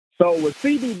So with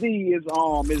CBD is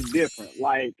different.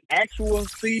 Like actual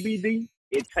CBD,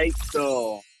 it takes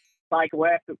the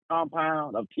psychoactive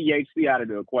compound of THC out of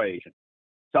the equation.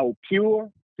 So pure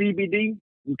CBD,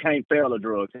 you can't fail a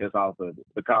drug test off of it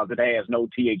because it has no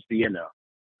THC in there.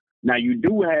 Now you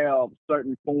do have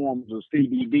certain forms of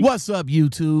CBD. What's up,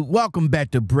 YouTube? Welcome back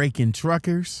to Breaking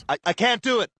Truckers. I can't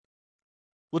do it.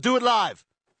 We'll do it live.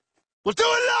 We'll do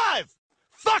it live.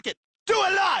 Fuck it. Do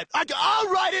it live. I'll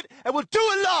write it and we'll do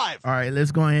it live. All right,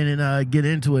 let's go ahead and get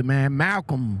into it, man.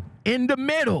 Malcolm in the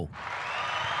middle,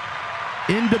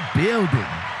 in the building.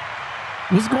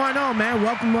 What's going on, man?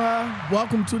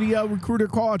 Welcome to the Recruiter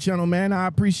Call channel, man. I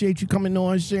appreciate you coming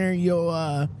on, sharing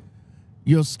your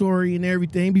story and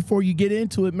everything. Before you get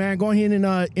into it, man, go ahead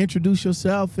and introduce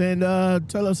yourself and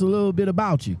tell us a little bit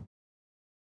about you.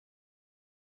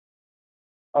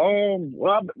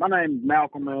 Well, my name is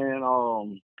Malcolm, man.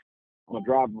 I'm a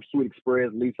driver for Sweet Express,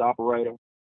 Lease Operator.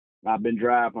 I've been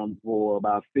driving for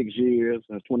about 6 years,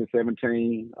 since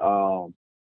 2017. I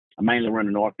mainly run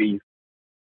the Northeast,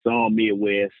 some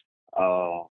Midwest,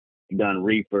 done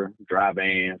reefer, dry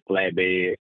van,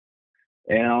 flatbed.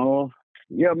 And,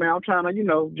 yeah, man, I'm trying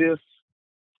to, just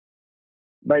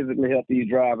basically help these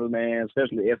drivers, man,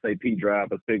 especially S.A.P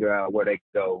drivers, figure out where they can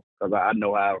go. Because I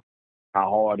know how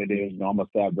hard it is. I'm a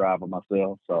S.A.P driver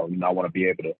myself, so, I want to be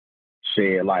able to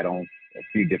shed light on a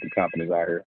few different companies out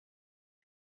here.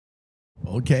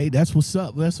 Okay, that's what's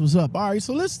up. That's what's up. All right,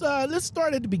 so let's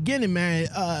start at the beginning, man.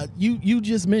 You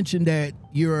just mentioned that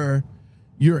you're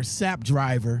a S.A.P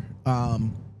driver,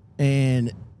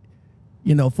 and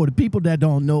for the people that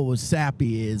don't know what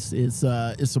S.A.P is, it's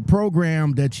a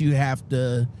program that you have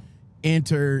to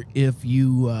enter if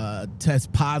you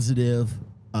test positive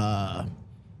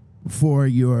for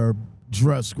your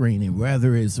drug screening,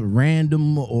 whether it's a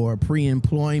random or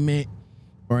pre-employment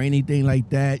or anything like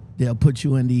that. They'll put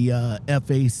you in the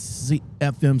FMCSA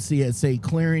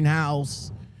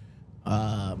clearinghouse.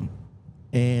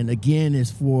 And again,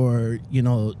 it's for,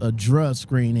 a drug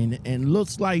screening, and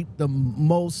looks like the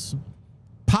most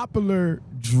popular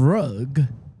drug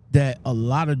that a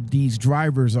lot of these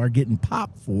drivers are getting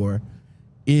popped for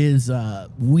is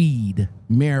weed,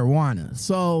 marijuana.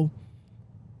 So,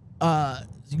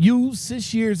 you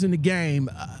 6 years in the game,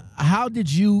 how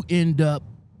did you end up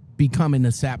becoming a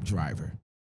S.A.P driver?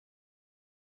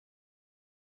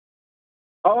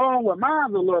 Well,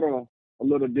 mine's a little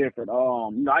different.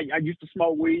 I used to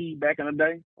smoke weed back in the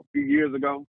day, a few years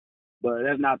ago, but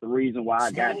that's not the reason why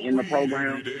I got in the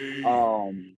program.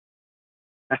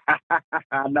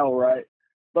 I know, right?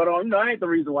 But that ain't the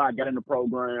reason why I got in the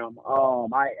program.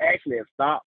 I actually had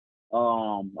stopped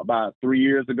about 3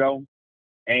 years ago,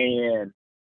 and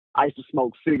I used to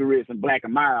smoke cigarettes and Black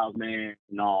and Milds, man.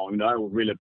 That was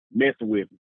really messing with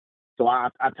me. So I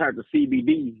turned to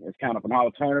CBD as kind of an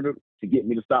alternative to get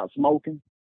me to stop smoking.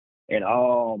 And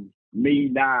I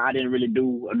didn't really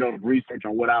do enough research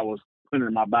on what I was putting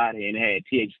in my body, and it had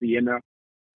THC in there.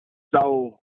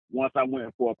 So once I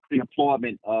went for a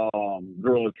pre-employment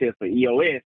drug test for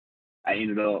EOS, I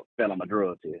ended up failing my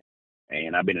drug test.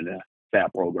 And I've been in the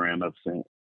S.A.P program ever since.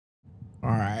 All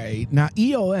right. Now,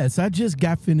 EOS, I just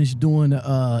got finished doing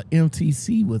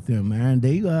MTC with them, man.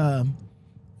 They were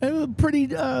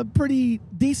pretty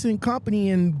decent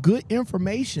company and good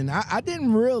information. I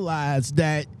didn't realize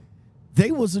that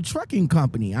they was a trucking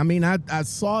company. I mean, I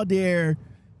saw their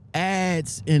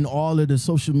ads in all of the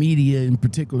social media, in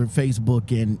particular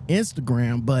Facebook and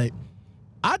Instagram, but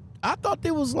I thought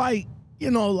they was like,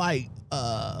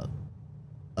 a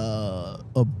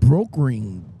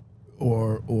brokering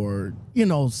or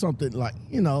something like,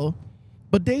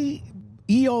 but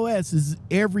EOS is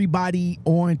everybody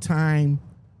on time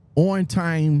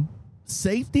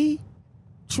safety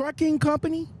trucking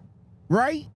company,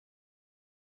 right?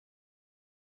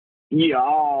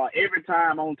 Yeah, every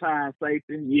time on time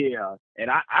safety, yeah.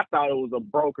 And I thought it was a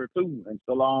broker too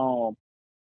until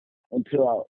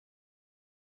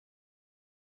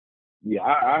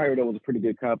I heard it was a pretty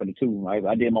good company too.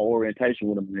 I did my orientation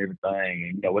with them and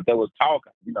everything, and what they was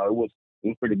talking, it was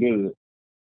pretty good.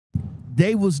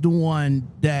 They was the one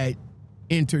that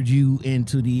entered you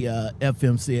into the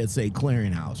FMCSA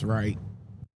clearinghouse, right?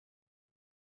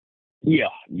 Yeah,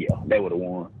 they were the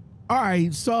one. All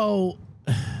right, so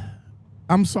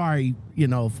I'm sorry,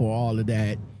 for all of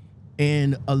that.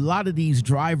 And a lot of these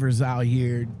drivers out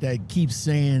here that keep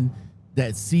saying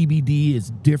that CBD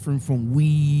is different from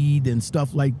weed and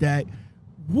stuff like that.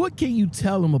 What can you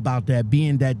tell them about that,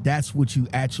 being that that's what you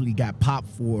actually got popped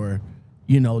for,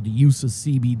 the use of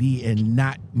CBD and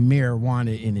not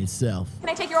marijuana in itself? Can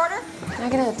I take your order? Can I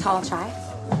get a tall chai?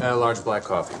 A large black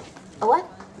coffee. A what?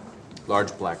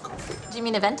 Large black coffee. Do you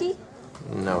mean a venti?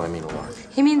 No, I mean a large.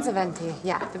 He means a venti.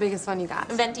 Yeah, the biggest one you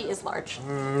got. Venti is large.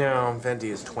 No, venti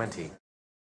is 20.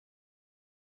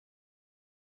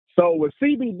 So with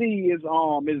CBD is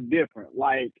different.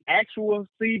 Like actual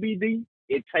CBD,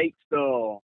 it takes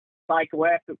the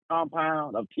psychoactive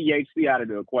compound of THC out of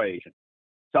the equation.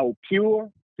 So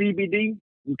pure CBD,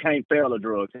 you can't fail a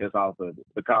drug test off of it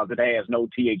because it has no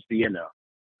THC in there.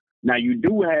 Now you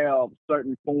do have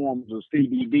certain forms of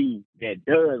CBD that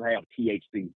does have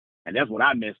THC, and that's what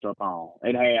I messed up on.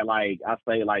 It had like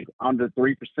under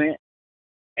 3%,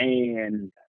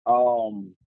 and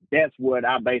that's what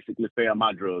I basically failed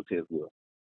my drug test with.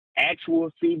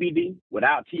 Actual CBD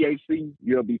without THC,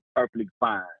 you'll be perfectly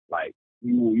fine. Like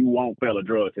you won't fail a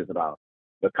drug test at all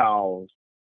because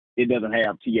it doesn't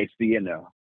have THC in there.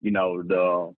 You know,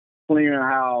 the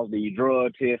clearinghouse, the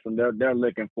drug test, and they're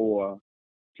looking for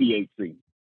THC.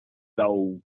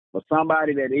 So for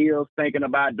somebody that is thinking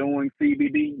about doing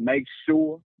CBD, make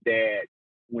sure that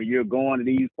when you're going to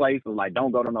these places, like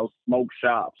don't go to no smoke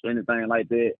shops or anything like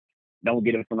that. Don't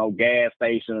get it from no gas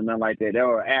station or nothing like that. There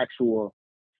are actual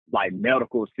like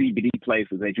medical CBD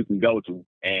places that you can go to,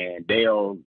 and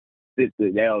they'll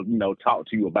talk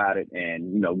to you about it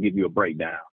and give you a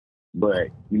breakdown.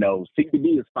 But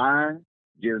CBD is fine.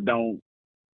 Just don't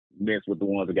mess with the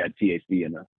ones that got THC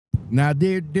in them. Now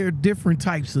there are different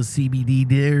types of CBD.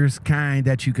 There's kind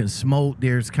that you can smoke.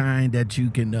 There's kind that you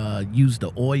can use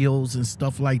the oils and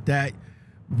stuff like that.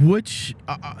 Which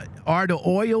are the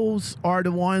oils are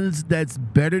the ones that's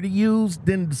better to use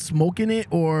than smoking it,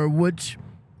 or which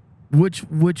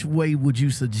way would you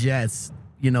suggest?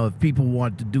 If people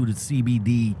want to do the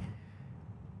CBD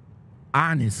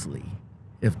honestly,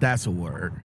 if that's a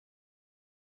word.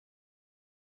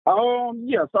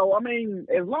 Yeah, so I mean,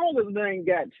 as long as it ain't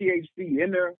got THC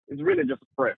in there, it's really just a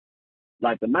preference.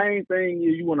 Like the main thing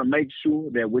is you want to make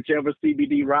sure that whichever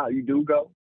CBD route you do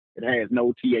go, it has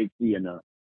no THC in there.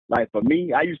 Like for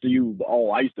me, I used to use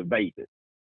I used to vape it.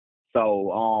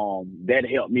 So that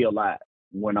helped me a lot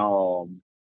when I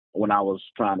was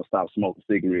trying to stop smoking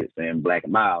cigarettes and Black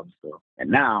and Mild and stuff. And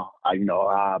now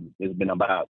it's been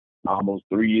about almost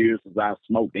 3 years since I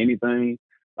smoked anything.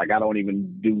 Like I don't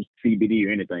even do CBD or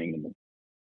anything anymore.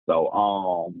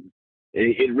 So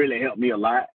it really helped me a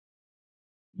lot.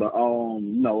 But all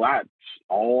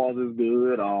is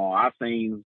good. I've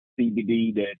seen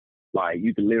CBD that like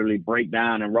you can literally break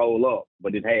down and roll up,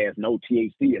 but it has no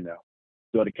THC in there.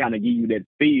 So to kind of give you that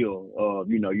feel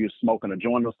of you're smoking a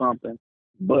joint or something,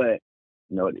 but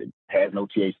it has no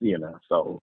THC in there.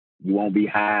 So you won't be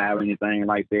high or anything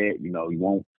like that. You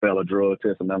won't fail a drug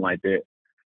test or nothing like that.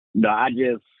 No, I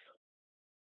just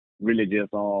really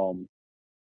just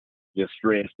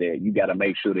stress that you got to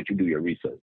make sure that you do your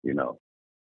research. A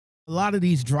lot of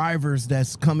these drivers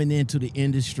that's coming into the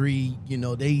industry,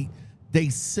 they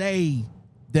say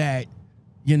that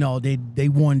they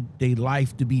want their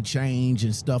life to be changed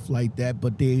and stuff like that,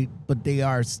 but they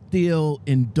are still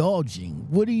indulging.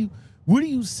 What do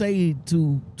you say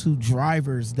to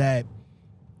drivers that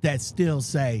still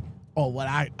say, oh,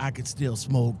 well, I could still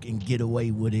smoke and get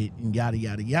away with it and yada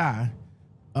yada yada?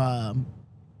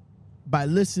 By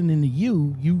listening to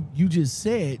you just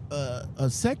said a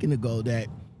second ago that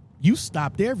you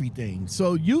stopped everything.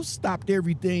 So you stopped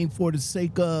everything for the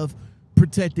sake of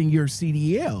protecting your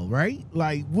CDL, right?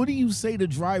 Like, what do you say to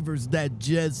drivers that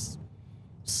just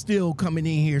still coming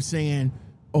in here saying,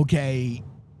 okay,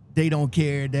 they don't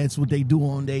care, that's what they do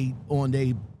on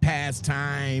they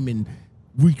pastime, and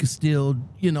we could still,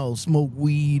 smoke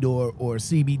weed or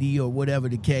CBD or whatever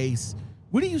the case?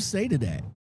 What do you say to that?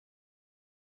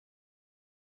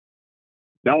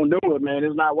 Don't do it, man.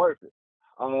 It's not worth it.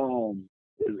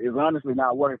 It's honestly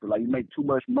not worth it. Like you make too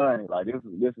much money. Like this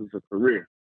is a career.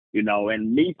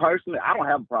 And me personally, I don't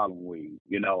have a problem with weed.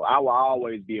 I will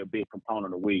always be a big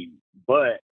component of weed,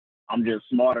 but I'm just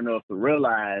smart enough to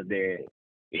realize that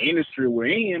the industry we're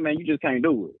in, man, you just can't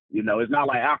do it. It's not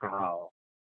like alcohol.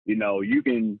 You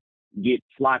can get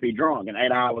sloppy drunk and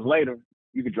 8 hours later,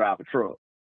 you can drive a truck.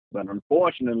 But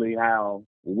unfortunately, how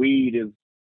weed is,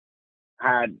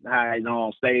 how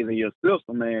it stays in your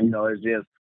system, man, it's just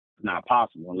not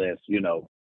possible unless, the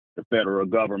federal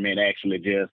government actually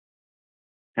just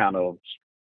kind of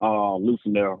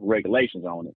loosen their regulations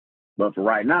on it. But for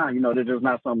right now, there's just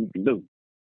not something you can do.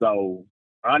 So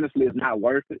honestly, it's not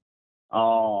worth it.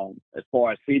 As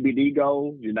far as CBD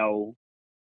goes, you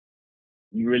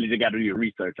really just got to do your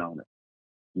research on it.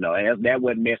 That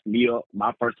what messed me up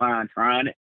my first time trying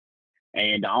it.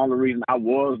 And the only reason I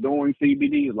was doing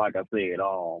CBD is, like I said,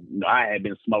 I had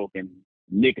been smoking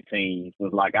nicotine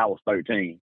since like I was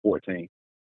 13, 14.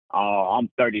 I'm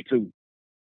 32.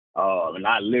 And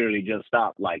I literally just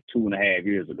stopped like 2.5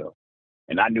 years ago.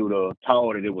 And I knew the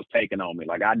toll that it was taking on me.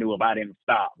 Like I knew if I didn't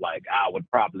stop, like I would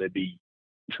probably be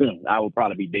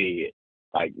dead.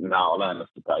 Like in all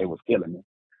honesty, because it was killing me.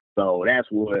 So that's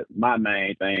what my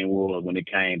main thing was when it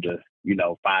came to,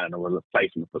 finding a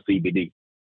replacement for CBD.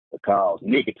 Because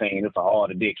nicotine is a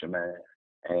hard addiction, man.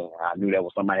 And I knew that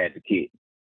was something I had to kick.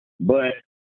 But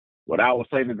what I would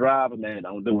say to drivers, man,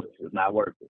 don't do it. It's not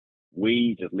worth it.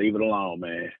 We just leave it alone,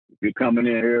 man. If you're coming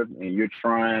in here and you're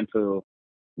trying to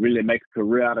really make a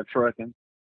career out of trucking,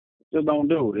 just don't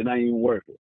do it. It ain't even worth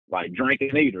it. Like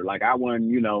drinking either. Like I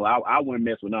wouldn't, I wouldn't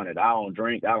mess with none of it. I don't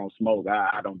drink. I don't smoke.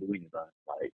 I don't do anything.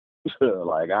 Like,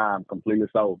 like I'm completely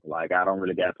sober. Like I don't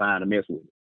really got time to mess with it.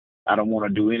 I don't want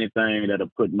to do anything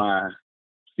that'll put my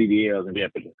CDLs in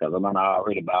jeopardy because I'm not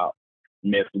already about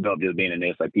messing up just being in the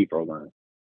S.A.P program.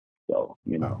 So,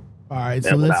 All right,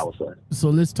 that's what I was saying. So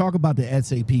let's talk about the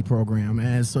S.A.P program,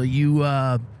 man. So you,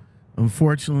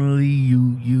 unfortunately,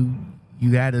 you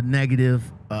had a negative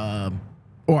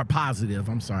or a positive.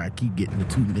 I'm sorry, I keep getting the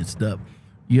two mixed up.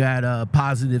 You had a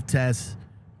positive test.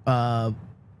 How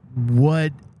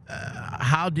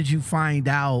did you find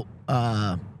out?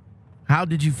 How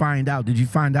did you find out? Did you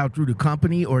find out through the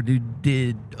company, or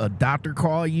did a doctor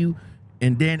call you?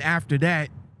 And then after that,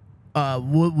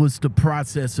 what was the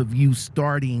process of you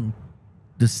starting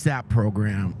the S.A.P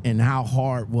program, and how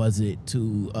hard was it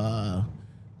to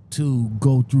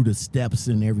go through the steps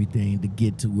and everything to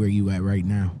get to where you at right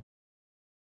now?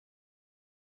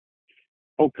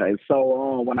 Okay,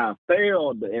 so when I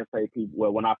failed the S.A.P,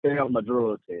 when I failed my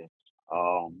drug test,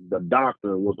 the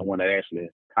doctor was the one that actually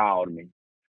called me.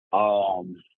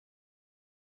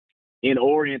 In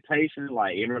orientation,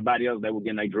 like everybody else, they were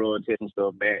getting their drug test and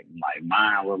stuff back. Like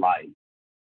mine was like,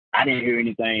 I didn't hear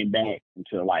anything back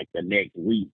until like the next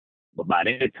week. But by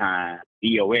that time,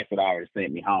 EOS had already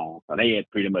sent me home. So they had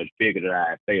pretty much figured that I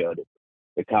had failed it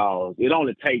because it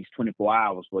only takes 24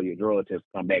 hours for your drug test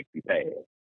to come back to be passed.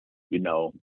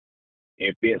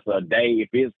 If it's a day, if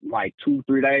it's like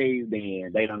 2-3 days,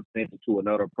 then they done sent it to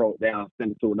another lab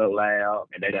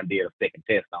and they done did a second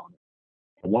test on it.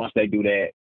 And once they do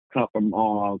that,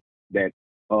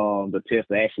 the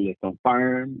test actually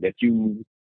confirm that you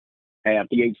have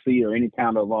THC or any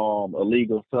kind of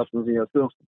illegal substance in your system,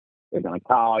 they're gonna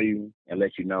call you and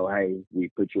let you know, hey, we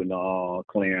put you in the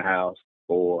clearinghouse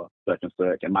for such and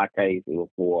such. In my case, it was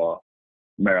for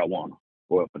marijuana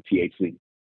or for THC.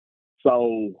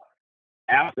 So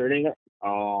after that,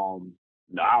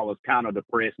 I was kind of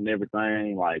depressed and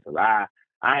everything, like, 'cause I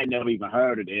had never even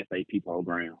heard of the S.A.P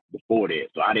program before that,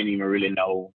 so I didn't even really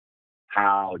know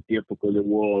how difficult it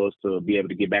was to be able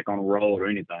to get back on the road or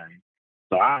anything.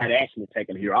 So I had actually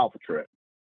taken a year off a trip.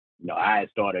 I had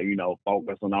started,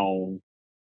 focusing on,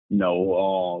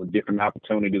 different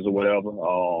opportunities or whatever.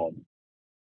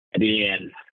 And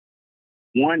then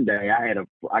one day I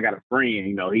got a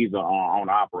friend, he's an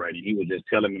owner operator. He was just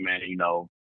telling me, man,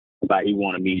 about he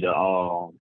wanted me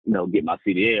to, get my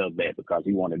CDL back because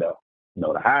he wanted to,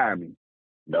 to hire me.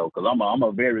 Because I'm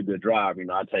a very good driver.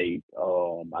 I take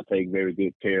very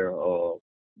good care of,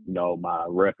 my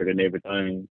record and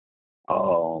everything.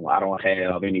 I don't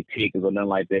have any tickets or nothing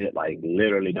like that. Like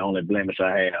literally, the only blemish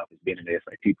I have is being in the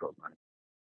S.A.P program.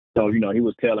 So he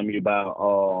was telling me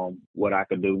about what I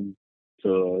could do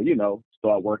to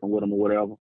start working with him or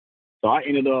whatever. So I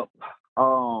ended up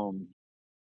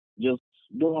just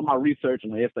doing my research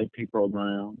on the S.A.P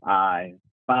program. I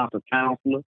found a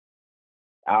counselor.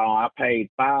 I paid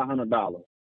 $500.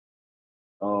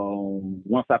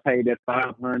 Once I paid that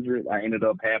 $500, I ended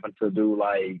up having to do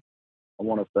like, I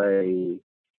want to say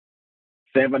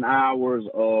 7 hours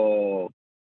of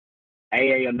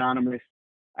AA Anonymous.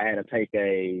 I had to take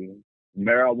a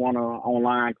marijuana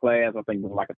online class. I think it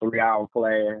was like a 3-hour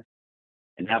class.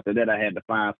 And after that, I had to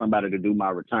find somebody to do my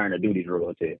return to duty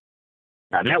drug test.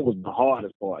 Now, that was the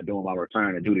hardest part, doing my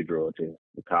return to duty drug test,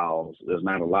 because there's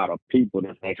not a lot of people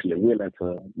that's actually willing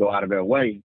to go out of their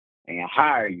way and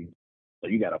hire you. So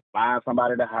you got to find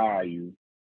somebody to hire you.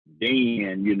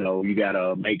 Then, you got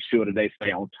to make sure that they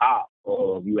stay on top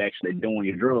of you actually doing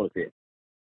your drug test.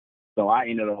 So I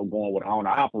ended up going with an owner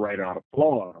operator out of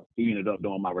Florida. He ended up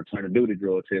doing my return to duty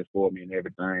drug test for me and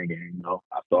everything. And,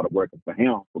 I started working for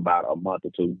him for about a month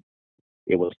or two.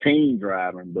 It was team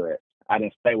driving, but I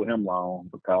didn't stay with him long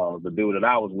because the dude that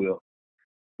I was with,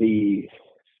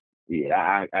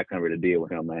 I couldn't really deal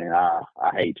with him, man.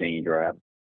 I hate team driving.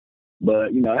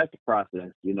 But, that's the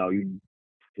process.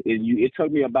 It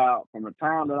took me about, from the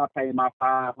time that I paid my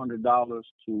 $500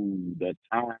 to the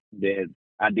time that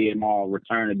I did my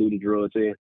return to duty drug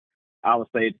test, I would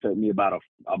say it took me about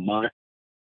a month.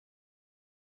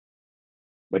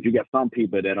 But you got some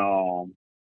people that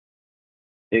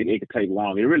it could take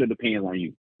long. It really depends on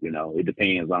you. You know, it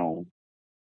depends on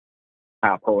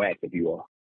how proactive you are.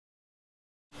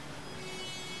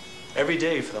 Every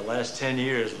day for the last 10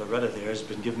 years, Loretta there has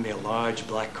been giving me a large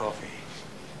black coffee.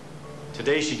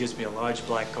 Today she gives me a large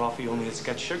black coffee, only it's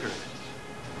got sugar in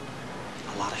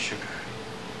it. A lot of sugar.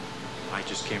 I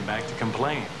just came back to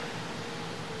complain.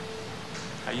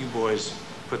 How you boys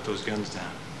put those guns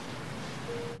down?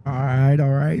 All right, all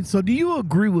right. So do you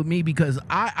agree with me? Because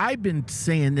I've been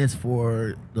saying this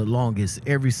for the longest,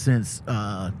 ever since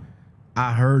I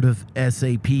heard of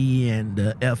S.A.P and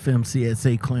the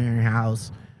FMCSA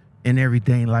clearinghouse and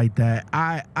everything like that.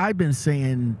 I've been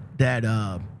saying that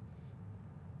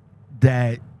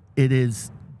that it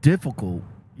is difficult,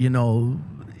 you know,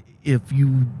 if you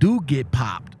do get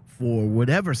popped for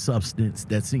whatever substance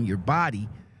that's in your body,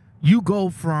 you go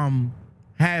from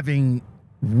having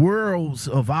worlds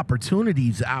of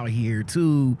opportunities out here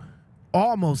to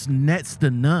almost next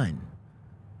to none.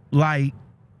 Like,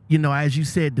 you know, as you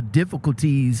said, the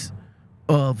difficulties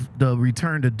of the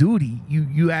return to duty,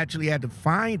 you actually had to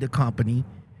find a company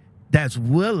that's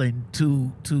willing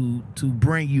to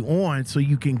bring you on so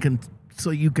you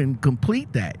can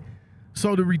complete that.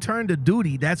 So the return to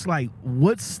duty, that's like,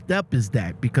 what step is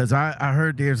that? Because I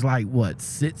heard there's like, what,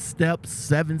 6 steps,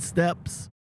 7 steps?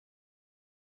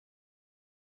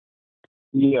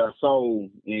 Yeah, so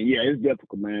yeah, it's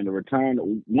difficult, man. To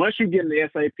return once you get in the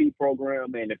S.A.P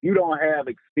program, and if you don't have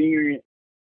experience,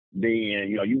 then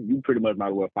you know you pretty much might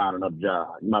as well find another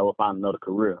job. You might as well find another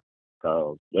career,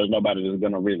 because there's nobody that's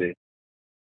gonna really,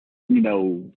 you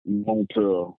know, want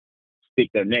to stick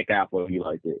their neck out for you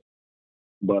like that.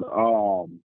 But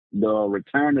the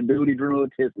return to duty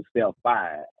drug test is step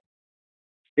 5.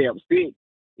 Step 6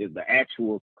 is the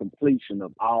actual completion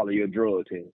of all of your drug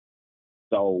tests.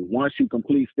 So once you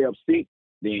complete step 6,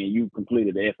 then you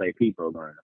completed the S.A.P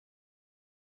program.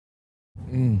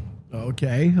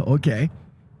 Okay.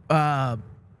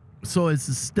 So it's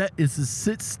a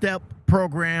 6-step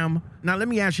program. Now let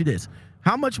me ask you this: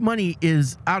 how much money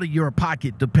is out of your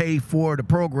pocket to pay for the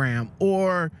program,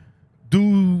 or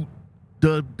do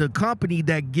the company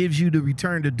that gives you the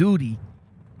return to duty,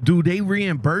 do they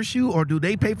reimburse you, or do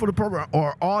they pay for the program,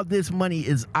 or all this money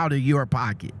is out of your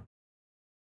pocket?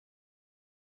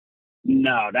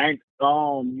 No, that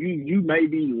you may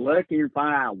be lucky to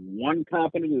find one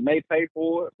company that may pay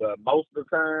for it, but most of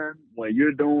the time when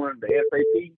you're doing the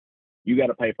S.A.P, you got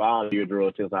to pay for all of your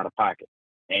drug tests out of pocket.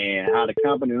 And how the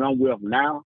company I'm with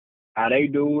now, how they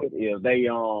do it is they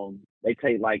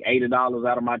take like $80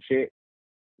 out of my check.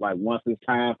 Like once it's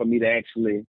time for me to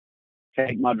actually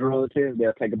take my drug test,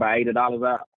 they'll take about $80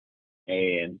 out,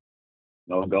 and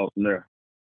it goes from there.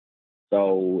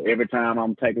 So every time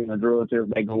I'm taking a drug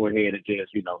test, they go ahead and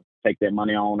just, take that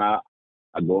money on out.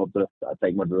 I go up there, I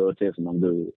take my drug test, and I'm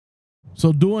good.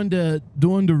 So doing the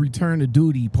return to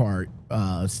duty part,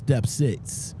 step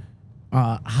 6,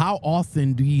 how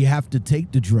often do you have to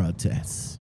take the drug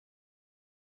tests?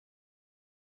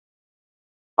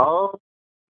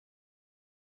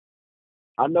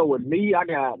 I know with me, I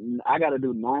got to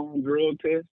do 9 drug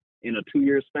tests in a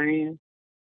 2-year span.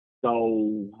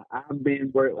 So I've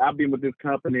been with this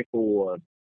company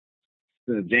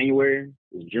since January.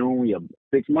 It's June,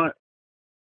 6 months.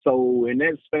 So in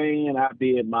that span, I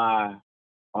did my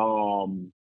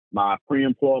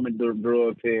pre-employment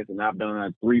drug test, and I've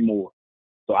done 3 more.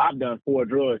 So I've done 4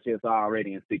 drug tests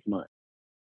already in 6 months.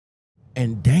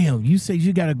 And damn, you say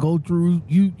you got to go through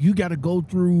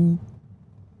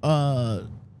the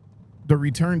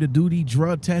return to duty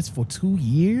drug test for 2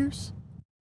 years?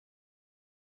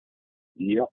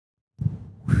 Yep.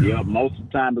 Most of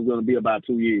the time it's going to be about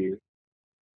 2 years.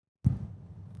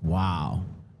 Wow.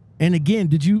 And again,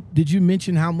 did you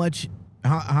mention how much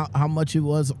it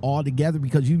was altogether?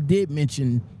 Because you did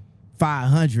mention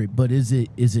 500, but is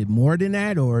it more than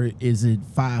that, or is it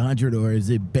 500, or is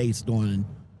it based on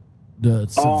the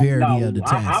severity of the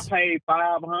test? I paid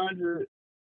 500.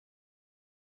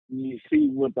 You see,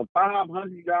 with the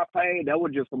 500 I paid, that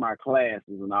was just for my classes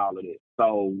and all of it.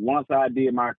 So once I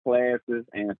did my classes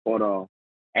and for the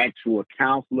actual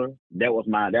counselor,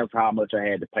 that's how much I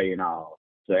had to pay and all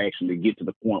to actually get to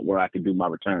the point where I could do my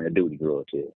return to duty drug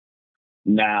test.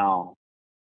 Now,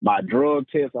 my drug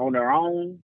tests on their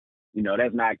own,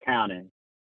 that's not counting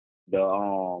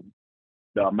the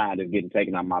amount that's getting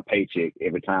taken out of my paycheck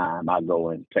every time I go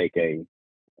and take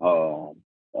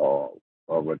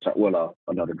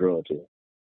another drug test.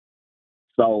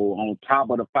 So on top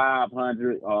of the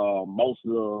 500, most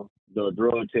of the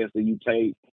drug tests that you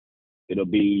take, it'll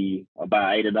be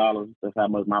about $80. That's how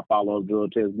much my follow-up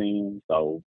drug test been.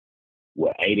 So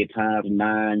what, 80 times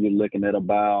 9, you're looking at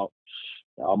about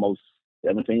almost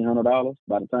 $1,700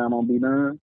 by the time I'm be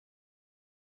done.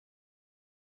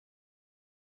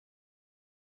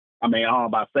 I mean,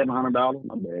 about $700.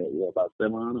 My bad. Yeah, about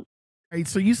 $700. Right,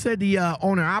 so you said the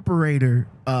owner operator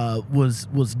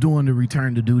was doing the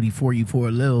return to duty for you for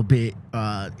a little bit,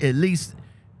 at least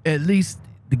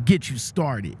to get you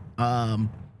started. How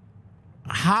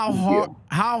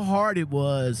hard it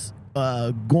was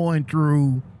going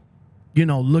through,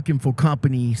 looking for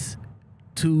companies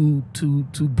to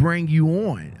bring you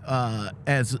on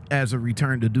as a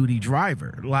return to duty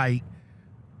driver. Like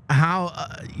how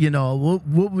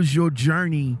what was your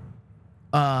journey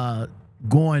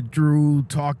going through,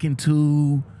 talking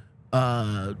to,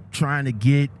 trying to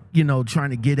get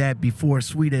at before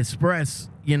Sweet Express,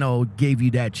 gave you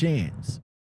that chance?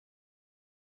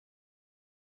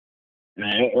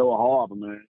 Man, it was hard,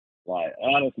 man. Like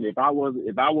honestly, if I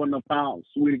wouldn't have found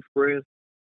Sweet Express,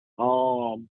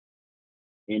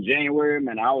 in January,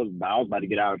 man, I was about to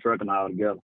get out of trucking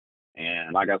altogether.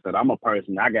 And like I said, I'm a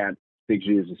person. I got 6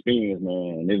 years experience,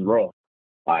 man. And it's rough.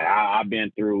 Like I've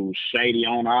been through shady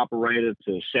owner operator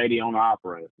to shady owner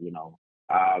operator.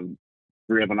 I've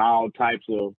driven all types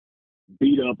of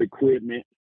beat up equipment.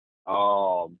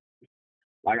 The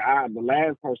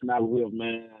last person I was with,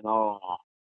 man,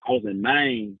 I was in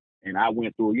Maine, and I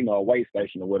went through, a weigh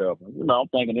station or whatever. I'm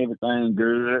thinking everything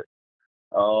good.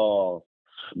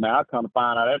 Man, I come to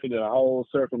find out after did a whole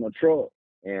circle in the truck,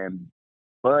 and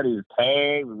buddy's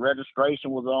tag, registration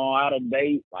was on out of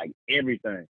date, like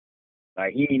everything.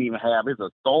 Like he didn't even have his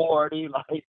authority. Like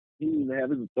he didn't even have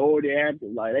his authority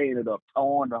active. Like they ended up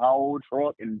towing the whole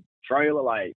truck and trailer.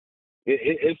 Like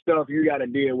it's stuff you got to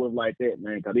deal with like that,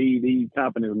 man. Because these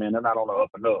companies, man, they're not on the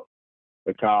up and up,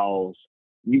 because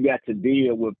you got to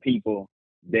deal with people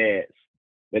that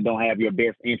don't have your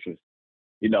best interest,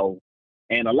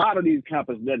 And a lot of these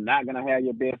companies, they're not gonna have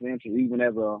your best interest, even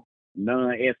as a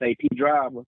non-S.A.P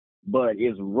driver. But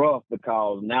it's rough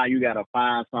because now you got to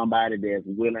find somebody that's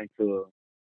willing to,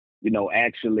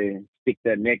 actually stick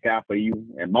their neck out for you.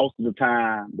 And most of the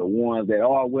time, the ones that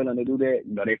are willing to do that,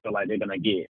 they feel like they're going to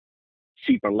get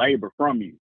cheaper labor from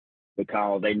you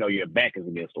because they know your back is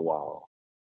against the wall.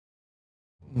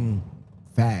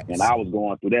 Facts. And I was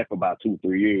going through that for about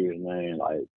 2-3 years, man.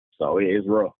 Like, so it's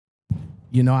rough.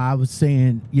 I was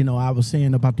saying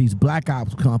about these black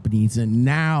ops companies, and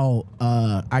now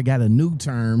I got a new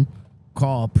term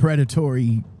called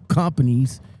predatory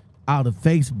companies out of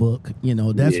Facebook.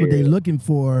 That's what they're looking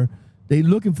for. They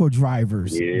looking for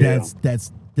drivers that's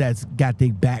got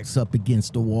their backs up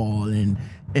against the wall and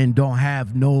don't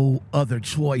have no other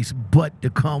choice but to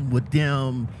come with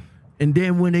them. And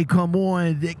then when they come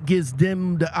on, it gives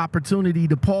them the opportunity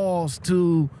to pause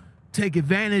to take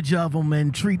advantage of them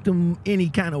and treat them any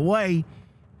kind of way.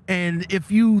 And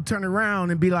if you turn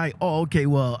around and be like, oh, okay,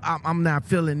 well, I'm not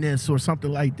feeling this or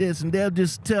something like this, and they'll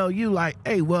just tell you like,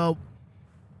 hey, well,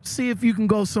 see if you can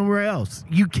go somewhere else.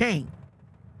 You can't,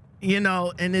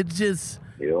 and it's just,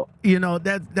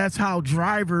 that's how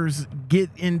drivers get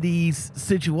in these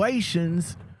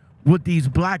situations with these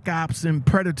black ops and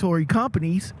predatory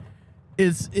companies.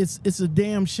 It's a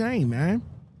damn shame, man.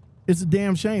 It's a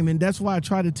damn shame. And that's why I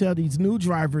try to tell these new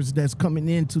drivers that's coming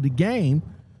into the game,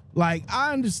 like,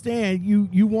 I understand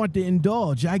you want to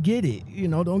indulge. I get it.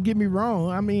 Don't get me wrong.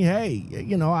 I mean, hey,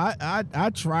 I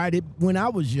tried it when I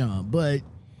was young, but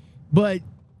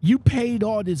you paid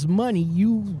all this money.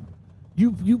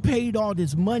 You paid all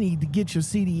this money to get your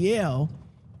CDL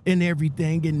and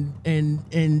everything,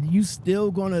 and you still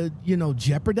gonna,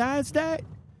 jeopardize that?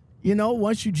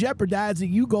 Once you jeopardize it,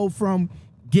 you go from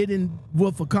getting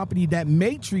with a company that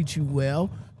may treat you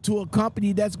well to a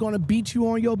company that's going to beat you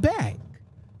on your back,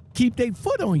 keep their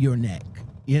foot on your neck,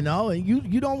 and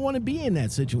you don't want to be in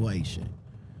that situation.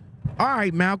 All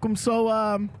right, Malcolm.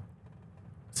 So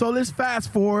let's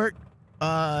fast forward,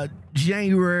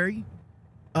 January.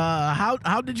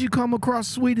 How did you come across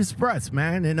Sweet Express,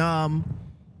 man? And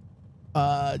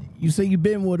you say you've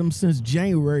been with them since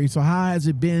January. So how has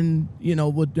it been,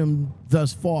 with them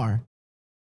thus far?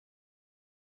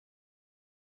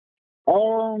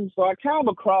 So I came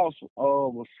across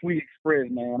with Sweet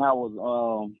Express, man. I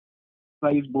was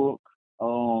Facebook.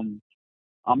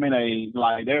 I'm in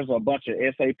there's a bunch of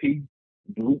S.A.P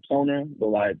groups on there,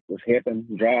 but it's helping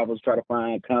drivers try to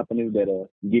find companies that'll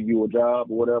give you a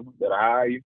job or whatever, that'll hire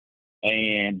you.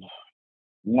 And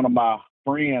one of my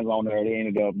friends on there, they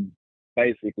ended up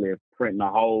basically printing a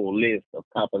whole list of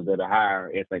companies that'll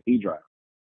hire S.A.P drivers.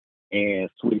 And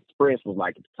Sweet Express was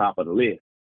at the top of the list.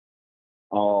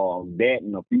 That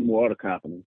and a few more other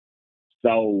companies.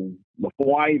 So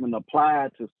before I even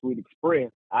applied to Sweet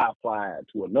Express, I applied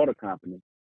to another company.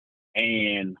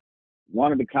 And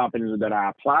one of the companies that I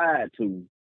applied to,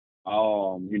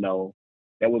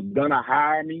 that was gonna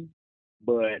hire me,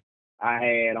 but I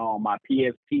had my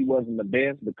PSP wasn't the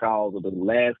best because of the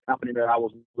last company that I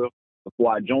was with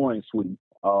before I joined Sweet.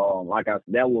 Like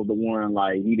that was the one,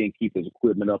 like, he didn't keep his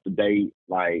equipment up to date.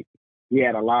 Like, he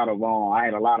had a lot of I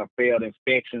had a lot of failed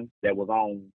inspections that was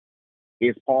on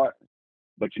his part.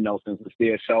 But since it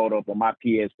still showed up on my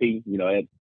PSP, it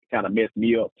kind of messed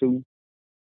me up too.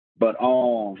 But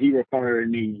he referred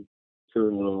me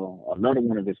to another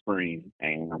one of his friends,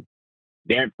 and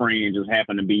that friend just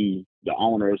happened to be the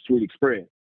owner of Sweet Express.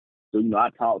 So I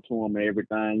talked to him and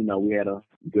everything. We had a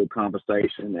good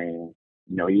conversation, and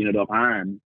he ended up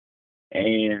hiring me.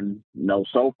 And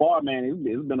so far, man,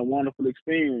 it's been a wonderful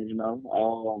experience.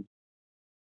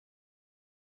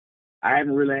 I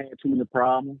haven't really had too many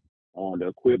problems. The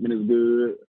equipment is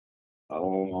good.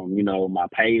 My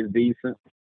pay is decent.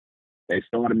 They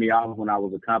started me off when I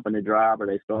was a company driver.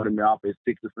 They started me off at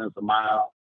 60 cents a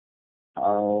mile.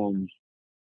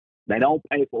 They don't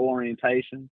pay for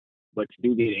orientation, but you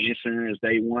do get insurance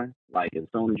day one. Like, as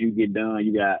soon as you get done,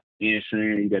 you got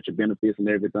insurance, you got your benefits and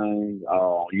everything.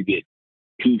 You get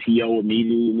PTO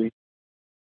immediately.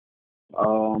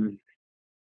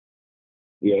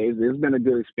 Yeah, it's been a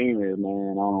good experience,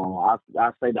 man.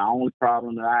 I say the only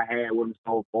problem that I had with them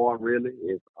so far really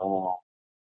is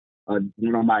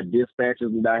my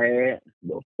dispatches that I had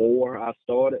before I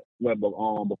started,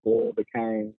 before I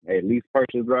became a lease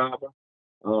purchase driver.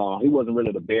 He wasn't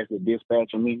really the best at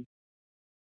dispatching me.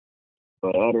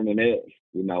 But other than that,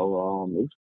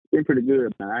 it's been pretty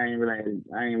good, man. I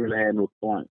ain't really had no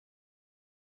fun.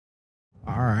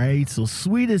 All right, so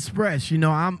Sweet Express,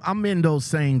 I'm in those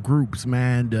same groups,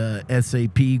 man. The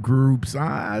S.A.P groups.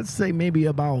 I'd say maybe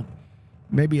about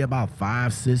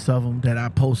 5, 6 of them that I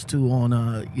post to on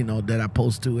that I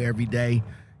post to every day.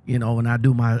 When I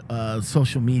do my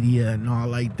social media and all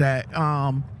like that.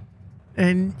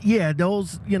 And yeah,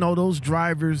 those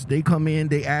drivers, they come in,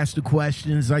 they ask the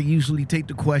questions. I usually take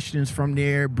the questions from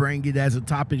there, bring it as a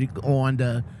topic on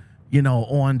the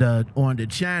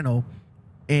channel.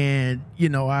 And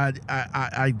I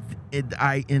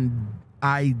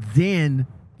then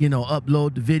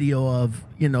upload the video of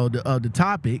the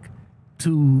topic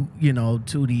to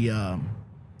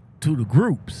the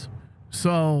groups.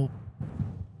 So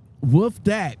with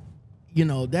that,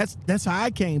 that's how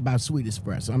I came by Sweet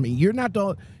Express. I mean, you're not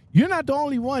the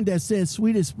only one that says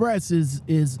Sweet Express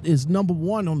is number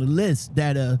one on the list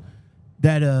that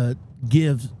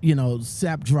gives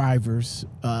S.A.P drivers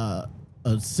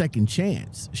a second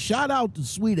chance. Shout out to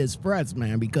Sweet Express,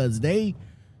 man, because they,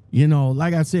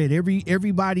 like I said,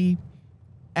 everybody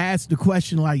asked the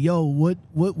question like, yo,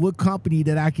 what company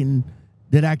that I can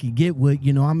get with?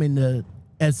 I'm in the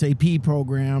S.A.P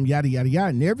program, yada yada yada,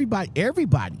 and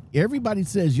everybody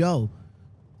says, yo,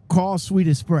 call Sweet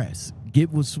Express, get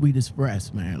with Sweet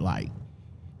Express, man. Like,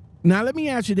 now let me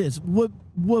ask you this: with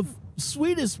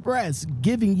Sweet Express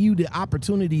giving you the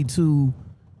opportunity to,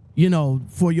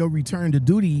 for your return to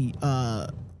duty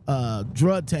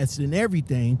drug test and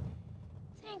everything.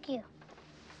 Thank you.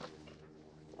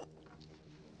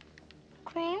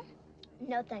 Cream?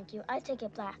 No, thank you. I take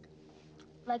it black.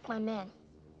 Like my man.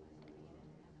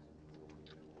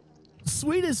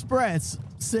 Sweet Express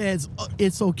says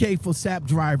it's okay for S.A.P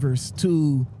drivers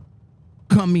to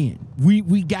come in.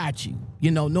 We got you.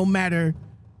 No matter,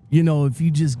 if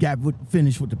you just got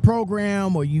finished with the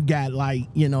program or you got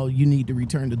you need to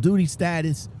return to duty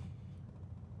status.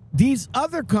 These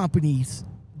other companies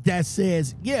that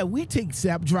says, yeah, we take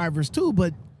S.A.P drivers too,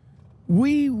 but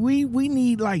we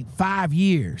need 5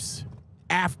 years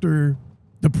after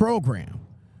the program.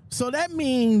 So that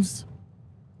means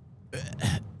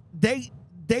they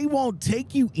won't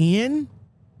take you in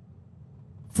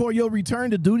for your return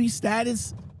to duty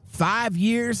status 5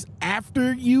 years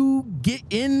after you get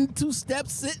into step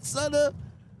 6 of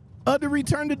the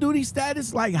return to duty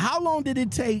status. Like, how long did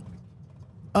it take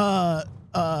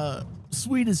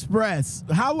Sweet Express?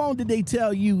 How long did they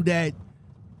tell you that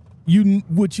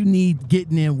what you need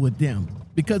getting in with them?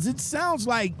 Because it sounds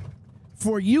like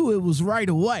for you it was right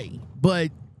away, but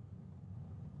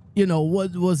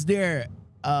was there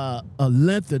a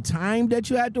length of time that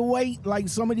you had to wait like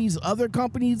some of these other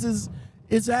companies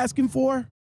is asking for?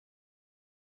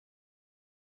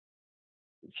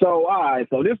 So, all right,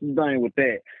 so this is the thing with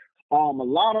that. A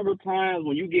lot of the times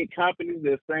when you get companies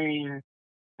that saying,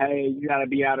 hey, you got to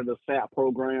be out of the S.A.P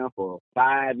program for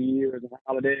 5 years and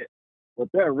all of that, what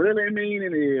they're really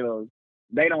meaning is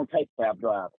they don't take S.A.P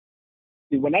drivers.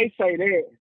 See, when they say that,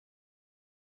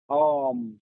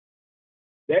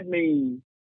 that means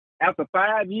after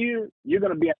 5 years, you're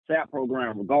gonna be at the S.A.P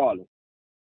program regardless.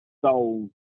 So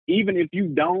even if you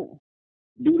don't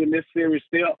do the necessary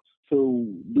steps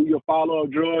to do your follow-up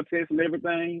drug test and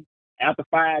everything, after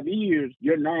 5 years,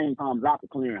 your name comes out the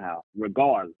clearinghouse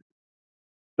regardless.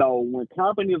 So when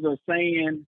companies are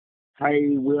saying, hey,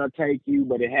 we'll take you,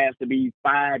 but it has to be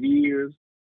 5 years,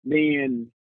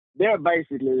 then they're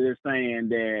basically saying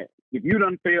that if you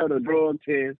done failed a drug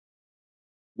test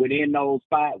within those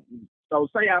 5, so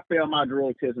say I failed my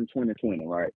drug test in 2020,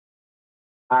 right?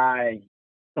 I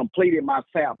completed my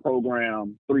S.A.P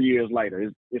program 3 years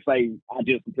later. It's say I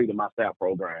just completed my S.A.P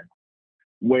program.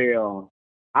 Well,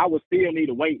 I would still need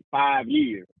to wait 5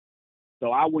 years.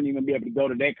 So I wouldn't even be able to go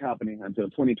to that company until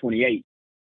 2028.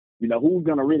 You know, who's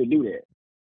going to really do that?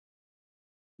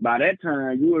 By that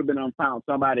time, you would have been found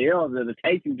somebody else that'll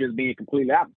take you just being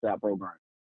completely out of the S.A.P program.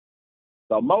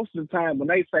 So most of the time when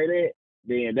they say that,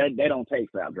 then they don't take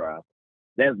S.A.P drivers.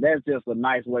 That's just a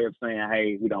nice way of saying,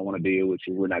 hey, we don't want to deal with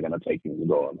you. We're not going to take you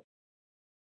regardless.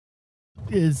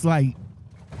 It's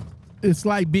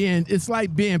like being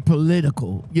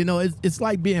political. You know, it's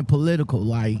like being political.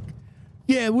 Like,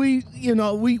 yeah, we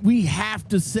have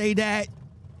to say that.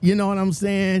 You know what I'm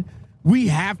saying? We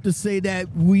have to say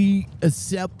that we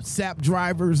accept S.A.P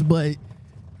drivers, but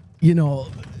you know,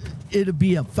 it'll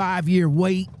be a 5-year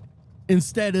wait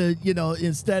instead of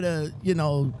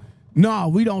no,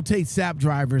 we don't take S.A.P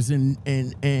drivers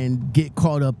and get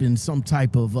caught up in some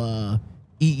type of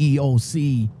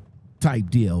EEOC type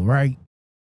deal, right?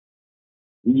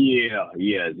 Yeah,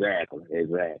 exactly.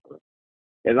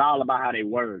 It's all about how they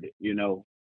word it, you know.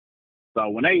 So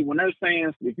when they're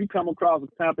saying, if you come across a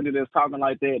company that's talking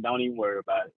like that, don't even worry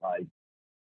about it. Like,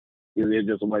 it's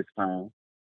just a waste of time.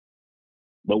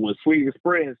 But with Sweet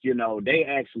Express, you know, they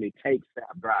actually take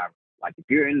S.A.P drivers. Like, if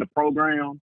you're in the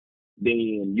program,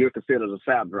 then you're considered a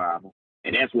S.A.P driver,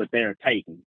 and that's what they're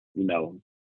taking. You know,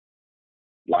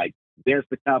 like there's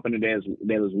the company that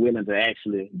is willing to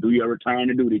actually do your return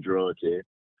to duty drug test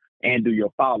and do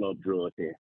your follow-up drug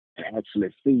test and actually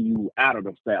see you out of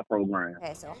the S.A.P program.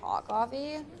 Okay, so hot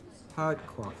coffee. Hot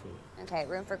coffee. Okay,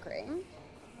 room for cream.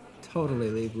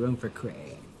 Totally leave room for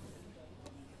cream.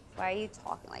 Why are you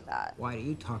talking like that? Why are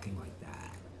you talking like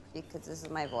that? Because this is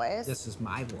my voice. This is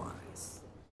my voice.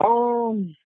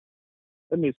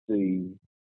 Let me see.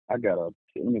 Let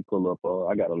me pull up.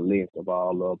 I got a list of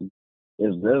all of them.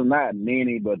 There's not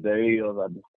many, but there is.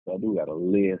 I do got a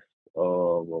list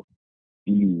of a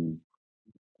few.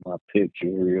 My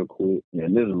picture real quick.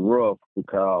 And this is rough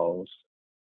because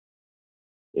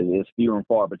it's few and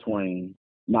far between.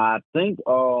 Now I think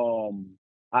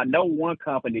I know one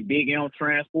company, Big M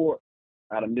Transport,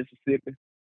 out of Mississippi.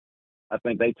 I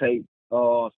think they take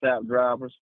S.A.P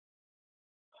drivers.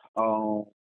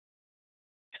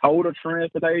 Total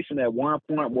Transportation at one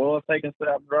point was taking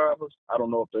S.A.P drivers. I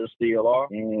don't know if they still are.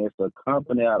 And it's a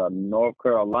company out of North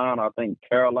Carolina. I think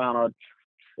Carolina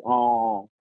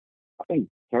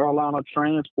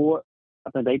Transport. I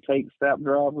think they take S.A.P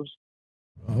drivers.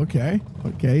 Okay,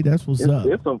 that's what's up.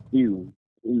 It's a few.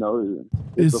 You know,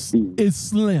 it's a few. It's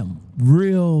slim,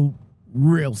 real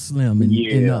slim.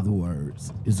 In other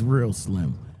words, it's real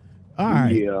slim. All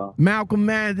right, yeah. Malcolm,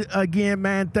 man, again,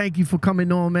 man, thank you for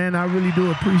coming on, man. I really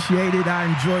do appreciate it. I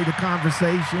enjoyed the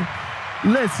conversation.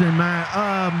 Listen,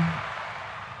 man,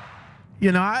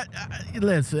 you know, I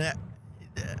listen.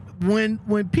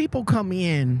 When people come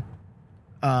in,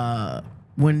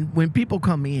 when people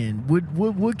come in,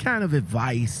 what kind of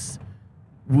advice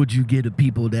would you give to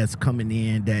people that's coming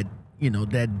in that, you know,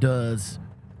 that does,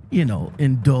 you know,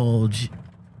 indulge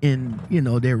in, you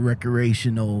know, their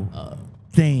recreational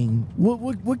thing?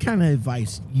 What kind of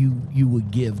advice you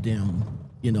would give them?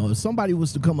 You know, if somebody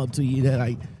was to come up to you that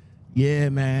like, yeah,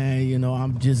 man, you know,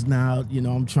 I'm just now, you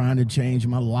know, I'm trying to change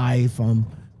my life. I'm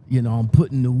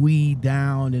putting the weed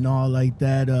down and all like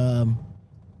that.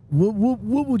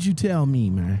 What would you tell me,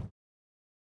 man?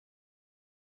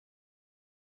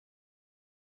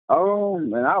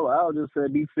 Man, I would just say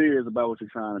be serious about what you're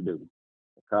trying to do,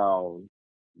 because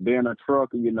being a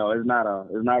trucker, you know, it's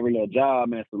not really a job,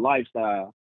 man. It's a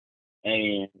lifestyle,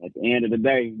 and at the end of the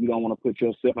day, you don't want to put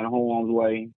yourself in harm's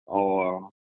way, or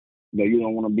you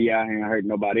don't want to be out here and hurt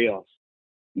nobody else.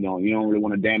 You know, you don't really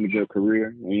want to damage your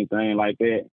career or anything like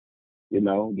that. You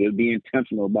know, just be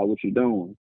intentional about what you're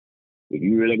doing. If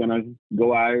you're really gonna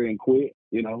go out here and quit,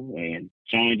 you know, and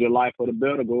change your life for the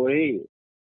better, go ahead.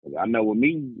 I know with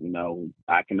me, you know,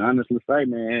 I can honestly say,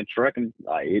 man, trucking,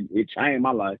 like it changed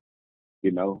my life, you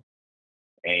know,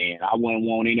 and I wouldn't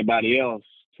want anybody else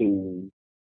to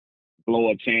blow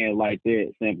a chance like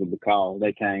that simply because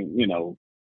they can't, you know,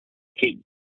 kick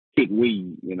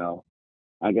weed, you know.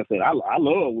 Like I said, I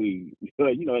love weed.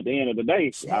 Because, you know, at the end of the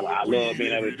day, I love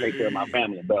being able to take care of my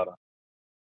family better,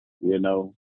 you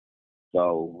know.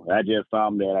 So that's just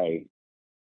something that, hey,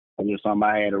 that's just something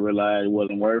I had to realize it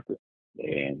wasn't worth it.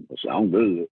 And so I'm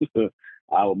good.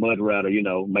 I would much rather, you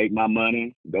know, make my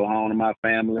money, go home to my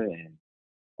family, and,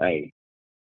 hey,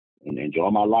 and enjoy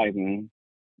my life, man.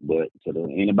 But to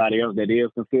anybody else that is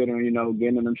considering, you know,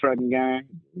 getting in the trucking game,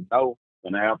 you know,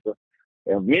 gonna have to,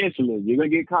 eventually, you're gonna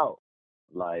get caught.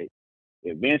 Like,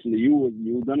 eventually,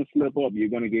 you're gonna slip up, you're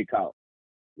gonna get caught,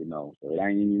 you know, so it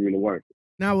ain't even really worth it.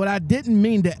 Now, what I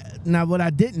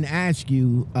didn't ask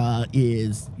you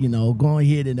is, you know, go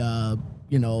ahead and,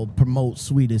 you know, promote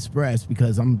Sweet Express,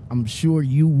 because I'm sure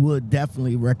you would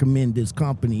definitely recommend this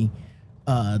company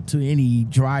to any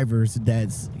drivers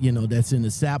that's, you know, that's in the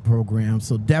S.A.P program.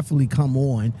 So definitely come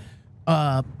on.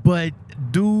 But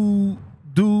do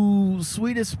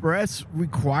Sweet Express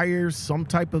require some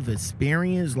type of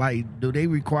experience? Like, do they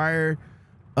require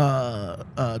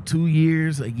 2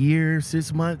 years, a year,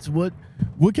 6 months? What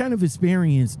kind of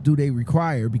experience do they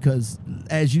require? Because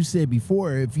as you said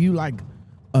before, if you like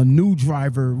a new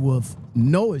driver with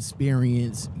no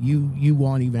experience, you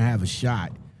won't even have a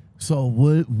shot. So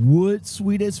would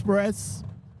Sweet Express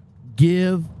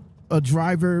give a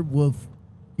driver with,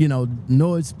 you know,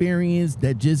 no experience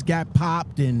that just got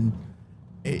popped, and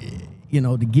you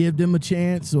know, to give them a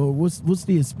chance? Or what's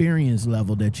the experience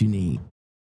level that you need?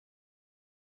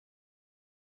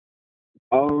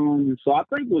 So I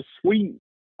think with Sweet,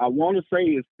 I want to say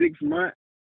it's 6 months,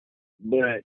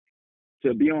 but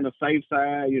to be on the safe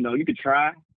side, you know, you could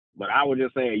try, but I would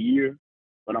just say a year.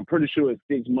 But I'm pretty sure it's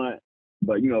 6 months.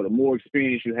 But, you know, the more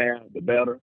experience you have, the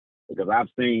better. Because I've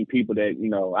seen people that, you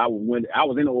know, I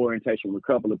was in the orientation with a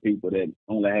couple of people that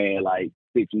only had like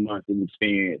 6 months of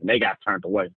experience, and they got turned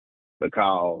away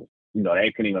because, you know,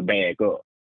 they couldn't even back up.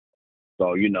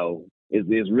 So, you know,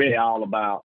 it's really all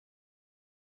about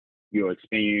your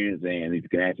experience and if you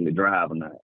can actually drive or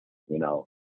not. You know,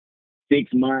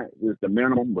 6 months is the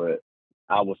minimum, but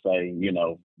I would say, you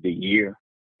know, the year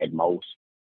at most.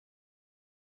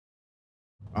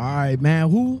 All right, man.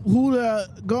 Who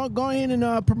go ahead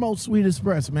and promote Sweet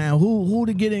Express, man. Who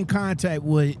to get in contact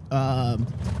with?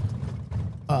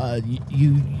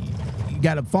 You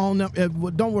got a phone number?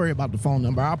 Don't worry about the phone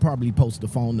number. I'll probably post the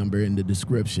phone number in the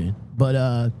description.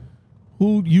 But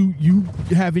who you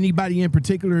have anybody in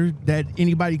particular that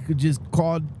anybody could just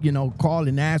call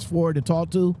and ask for to talk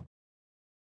to?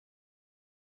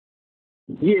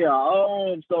 Yeah.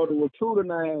 So the recruiter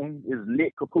name is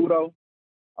Nick Caputo.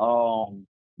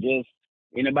 Just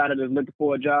anybody that's looking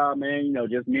for a job, man, you know,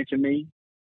 just mention me.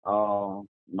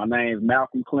 My name is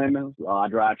Malcolm Clemons. I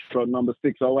drive truck number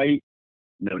 608.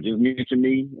 You know, just mention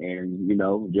me and, you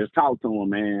know, just talk to him,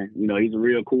 man. You know, he's a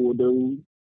real cool dude.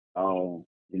 You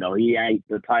know, he ain't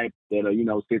the type that, you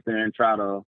know, sit there and try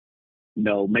to, you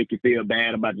know, make you feel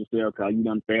bad about yourself because you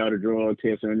done failed a drug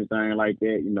test or anything like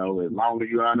that. You know, as long as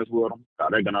you're honest with them,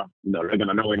 they're gonna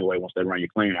know anyway once they run your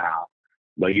cleaning house.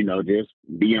 But, you know, just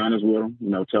be honest with them, you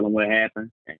know, tell them what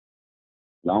happened. And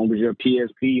as long as your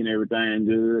PSP and everything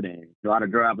good and know how to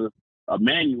drive a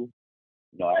manual,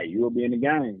 you know, hey, you'll be in the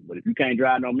game. But if you can't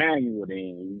drive no manual,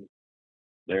 then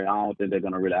I don't think they're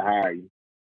going to really hire you.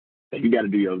 So you got to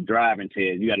do your driving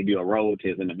test. You got to do a road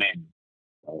test in the manual.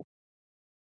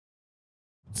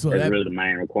 So that's really the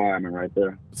main requirement right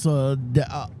there. So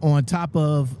on top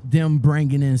of them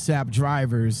bringing in S.A.P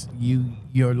drivers,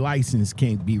 your license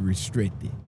can't be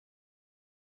restricted.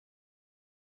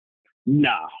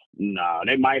 No,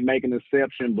 they might make an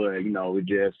exception, but you know,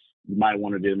 you might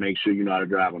want to just make sure you know how to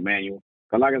drive a manual.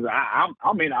 Cause like I said,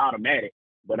 I'm in the automatic,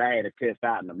 but I had to test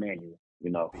out in the manual. You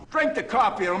know, drink the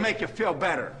coffee; it'll make you feel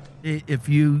better. If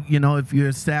you're a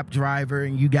S.A.P driver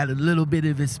and you got a little bit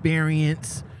of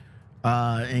experience.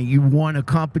 And you want a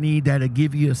company that'll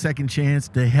give you a second chance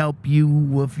to help you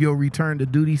with your return to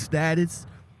duty status,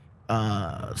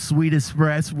 Sweet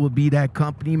Express will be that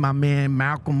company. My man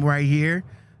Malcolm right here,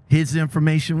 his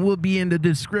information will be in the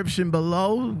description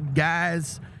below.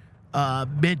 Guys,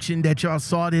 mentioned that y'all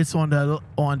saw this on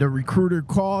the Recruiter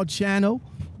Call channel.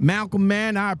 Malcolm,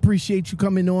 man, I appreciate you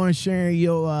coming on, sharing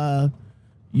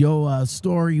your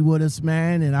story with us,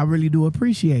 man, and I really do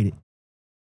appreciate it.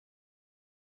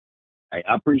 Hey,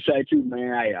 I appreciate you,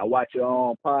 man. Hey, I watch your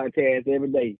own podcast every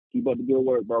day. Keep up the good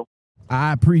work, bro.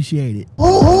 I appreciate it.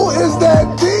 Who is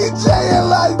that DJing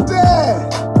like that?